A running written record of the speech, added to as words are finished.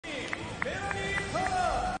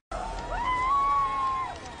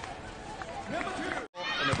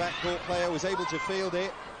backcourt player was able to field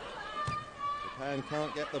it. Japan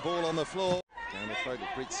can't get the ball on the floor. Down the throat of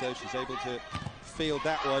Bricio, she's able to field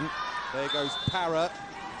that one. There goes Parra,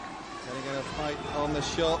 getting in a fight on the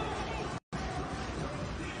shot.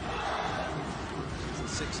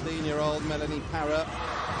 She's a 16-year-old Melanie Parra.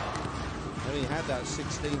 Only had that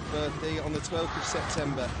 16th birthday on the 12th of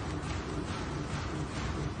September.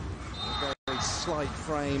 A very slight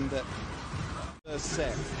frame that first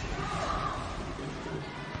set.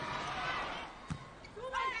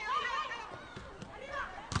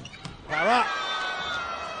 Parra.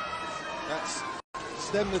 That's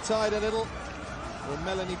stemmed the tide a little. Well,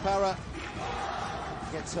 Melanie Parra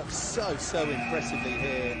gets up so impressively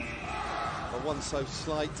here. But one so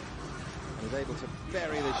slight, and was able to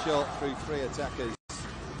bury the shot through three attackers.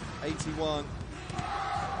 81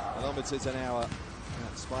 kilometers an hour.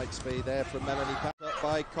 That spike speed there from Melanie Parra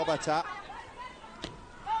by Kobata.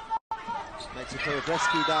 Mexico have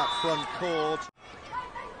rescued that front cord.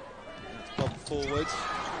 It's gone forward.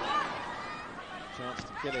 Chance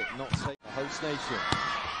to kill it, not take the host nation.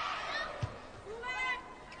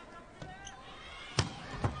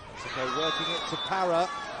 Mexico working it to Parra.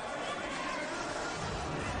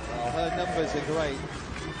 Well, her numbers are great.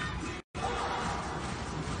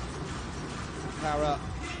 Parra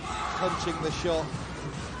punching the shot.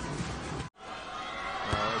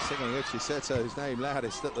 Singing Uchiseto's name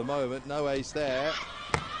loudest at the moment. No ace there,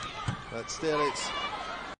 but still it's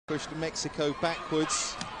pushed Mexico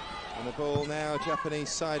backwards. And the ball now Japanese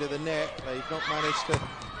side of the net. They've not managed to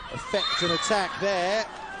effect an attack there.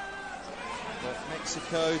 But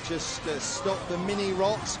Mexico just stopped the mini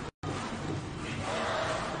rot.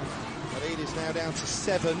 The lead is now down to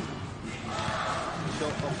 7.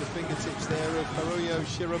 Shot off the fingertips there of Haruyo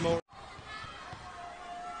Shiramori.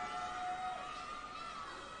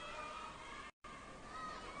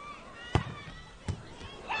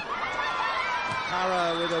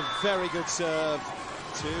 Parra with a very good serve.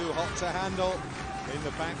 Too hot to handle in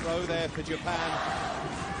the back row there for Japan.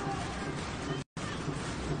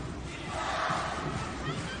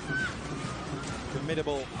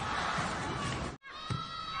 Formidable.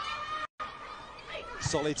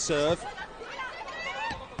 Solid serve.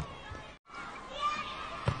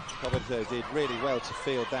 Kobata did really well to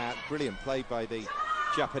field that. Brilliant play by the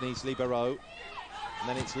Japanese libero. And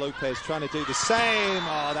then it's Lopez trying to do the same.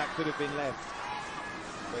 Oh, that could have been left.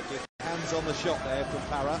 But just hands on the shot there from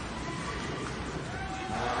Parra.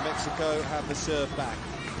 Mexico have the serve back.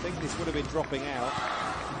 I think this would have been dropping out.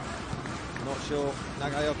 Not sure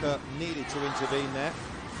Nagaoka needed to intervene there.